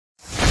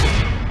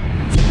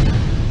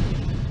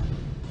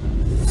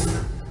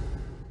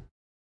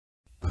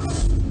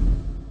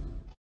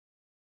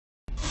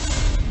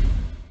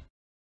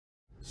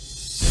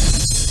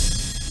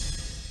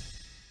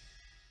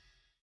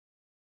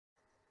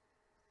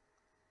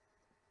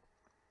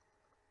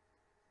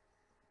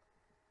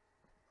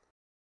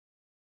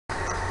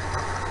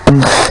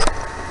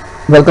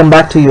Welcome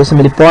back to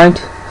Usmlepoint.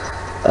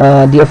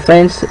 Dear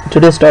friends,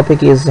 today's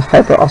topic is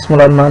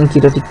hyperosmolar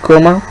non-ketotic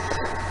coma.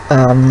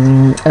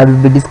 I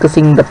will be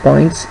discussing the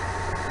points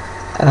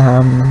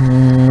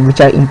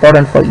which are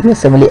important for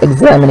Usmle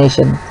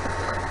examination.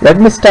 Let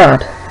me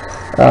start.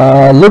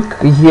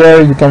 Look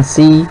here, you can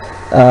see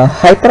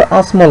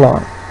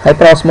hyperosmolar.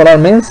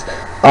 Hyperosmolar means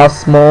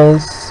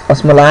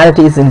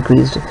osmolarity is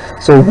increased.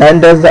 So when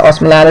does the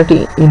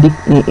osmolarity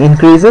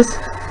increases?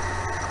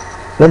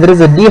 When there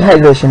is a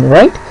dehydration,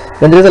 right?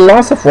 When there is a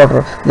loss of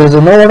water, there is no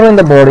water in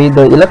the body,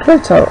 the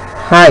electrolytes are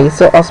high,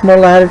 so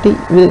osmolarity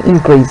will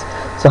increase.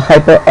 So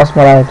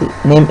hyperosmolarity,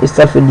 name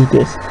itself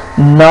indicates.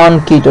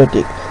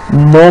 Non-ketotic,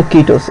 no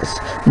ketosis,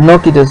 no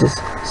ketosis.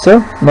 So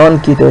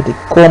non-ketotic,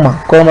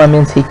 coma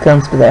means he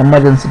comes to the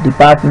emergency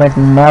department,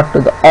 not to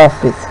the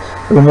office.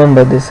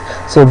 Remember this.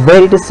 So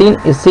where it is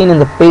seen in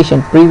the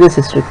patient, previous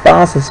history,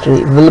 past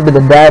history will be the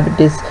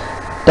diabetes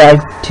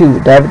type 2,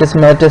 diabetes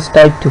mellitus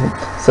type 2.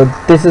 So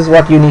this is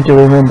what you need to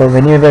remember.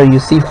 Whenever you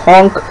see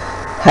honk,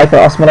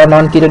 hyperosmolar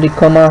non-ketotic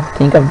coma,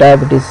 think of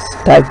diabetes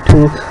type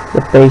 2.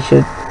 The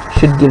patient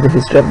should give the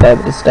history of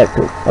diabetes type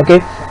 2.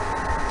 Okay,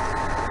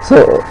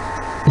 so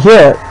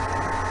here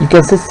you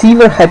can see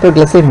severe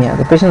hyperglycemia.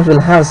 The patients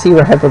will have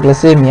severe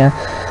hyperglycemia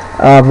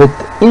with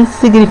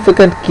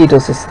insignificant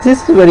ketosis.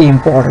 This is very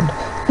important.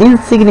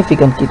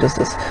 Insignificant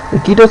ketosis. The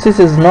ketosis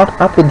is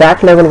not up to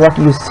that level what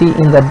you see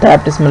in the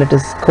diabetes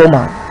mellitus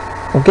coma.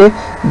 Okay,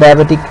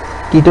 diabetic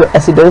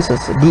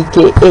ketoacidosis,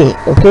 DKA.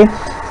 Okay,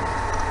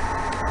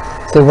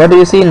 so what do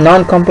you see?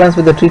 Non-compliance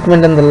with the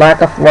treatment and the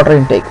lack of water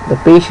intake. The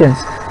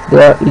patients,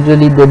 they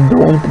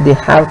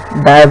have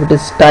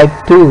diabetes type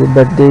 2,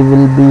 but they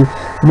will be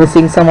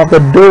missing some of the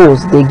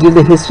dose. They give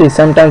the history.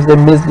 Sometimes they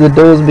miss the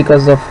dose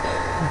because of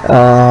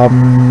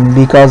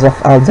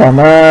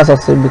Alzheimer's, or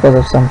because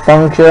of some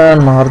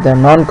function, or their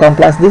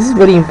non-compliance. This is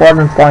very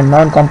important point,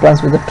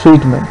 non-compliance with the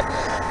treatment.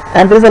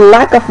 And there is a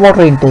lack of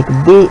water intake.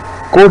 They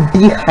go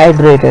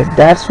dehydrated.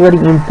 That's very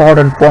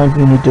important point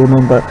you need to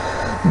remember.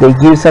 They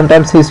give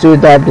sometimes history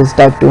of diabetes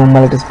type 2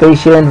 mellitus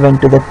patient, went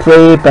to the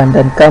trip and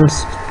then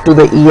comes to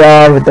the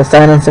ER with the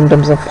sign and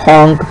symptoms of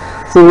honk.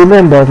 So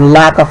remember,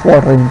 lack of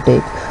water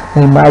intake.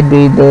 He might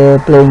be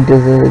playing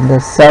in the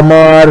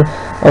summer.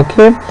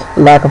 Okay,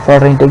 lack of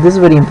water intake. This is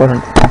very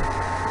important.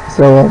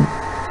 So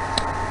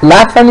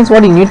lab findings,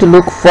 what you need to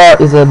look for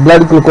is a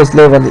blood glucose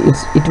level.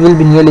 It will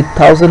be nearly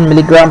 1000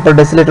 milligram per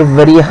deciliter,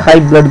 very high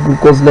blood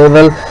glucose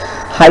level,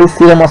 high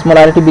serum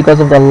osmolarity because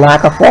of the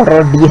lack of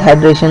water,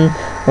 dehydration,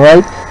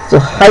 right? So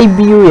high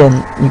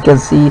BUN you can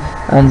see,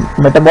 and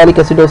metabolic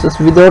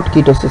acidosis without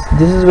ketosis.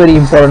 This is very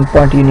important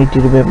point you need to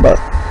remember.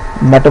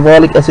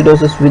 Metabolic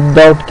acidosis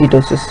without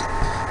ketosis.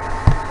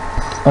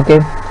 Okay,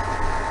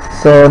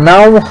 so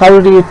now how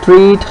do you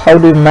treat, how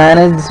do you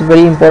manage? It's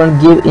very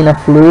important. Give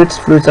enough fluids.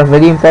 Fluids are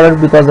very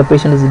important because the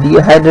patient is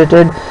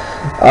dehydrated.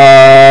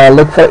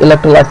 Look for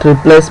electrolyte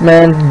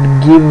replacement.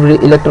 Give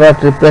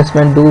electrolyte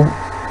replacement. Do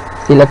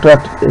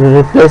electrolyte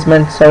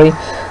replacement, sorry.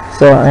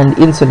 So, and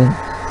insulin.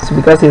 So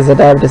because he is a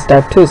diabetes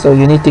type 2, so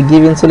you need to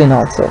give insulin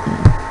also.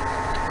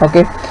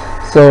 Okay,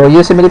 so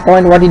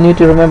Usmlepoint, what you need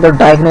to remember: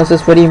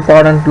 diagnosis very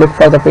important. Look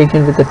for the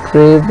patient with a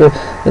trip,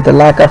 with a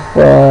lack of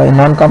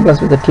non-compliance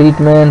with the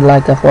treatment,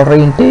 lack of water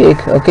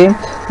intake. Okay,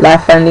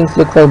 lab findings: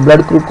 look for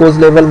blood glucose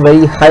level,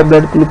 very high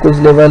blood glucose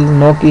level,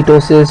 no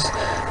ketosis,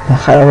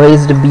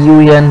 raised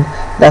BUN.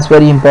 That's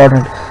very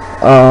important.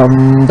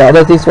 The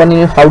other things,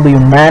 how do you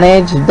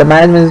manage? The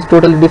management is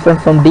totally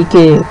different from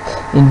DKA.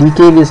 In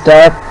DKA we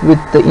start with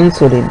the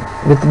insulin,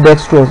 with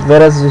dextrose,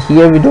 whereas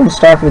here we don't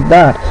start with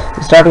that.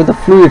 We start with the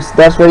fluids.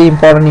 That's very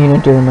important, you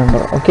need to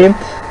remember. Okay,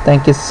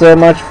 thank you so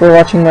much for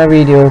watching my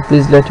video.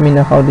 Please let me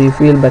know how do you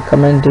feel by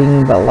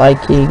commenting, by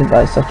liking,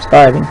 by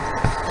subscribing.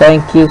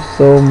 Thank you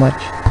so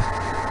much.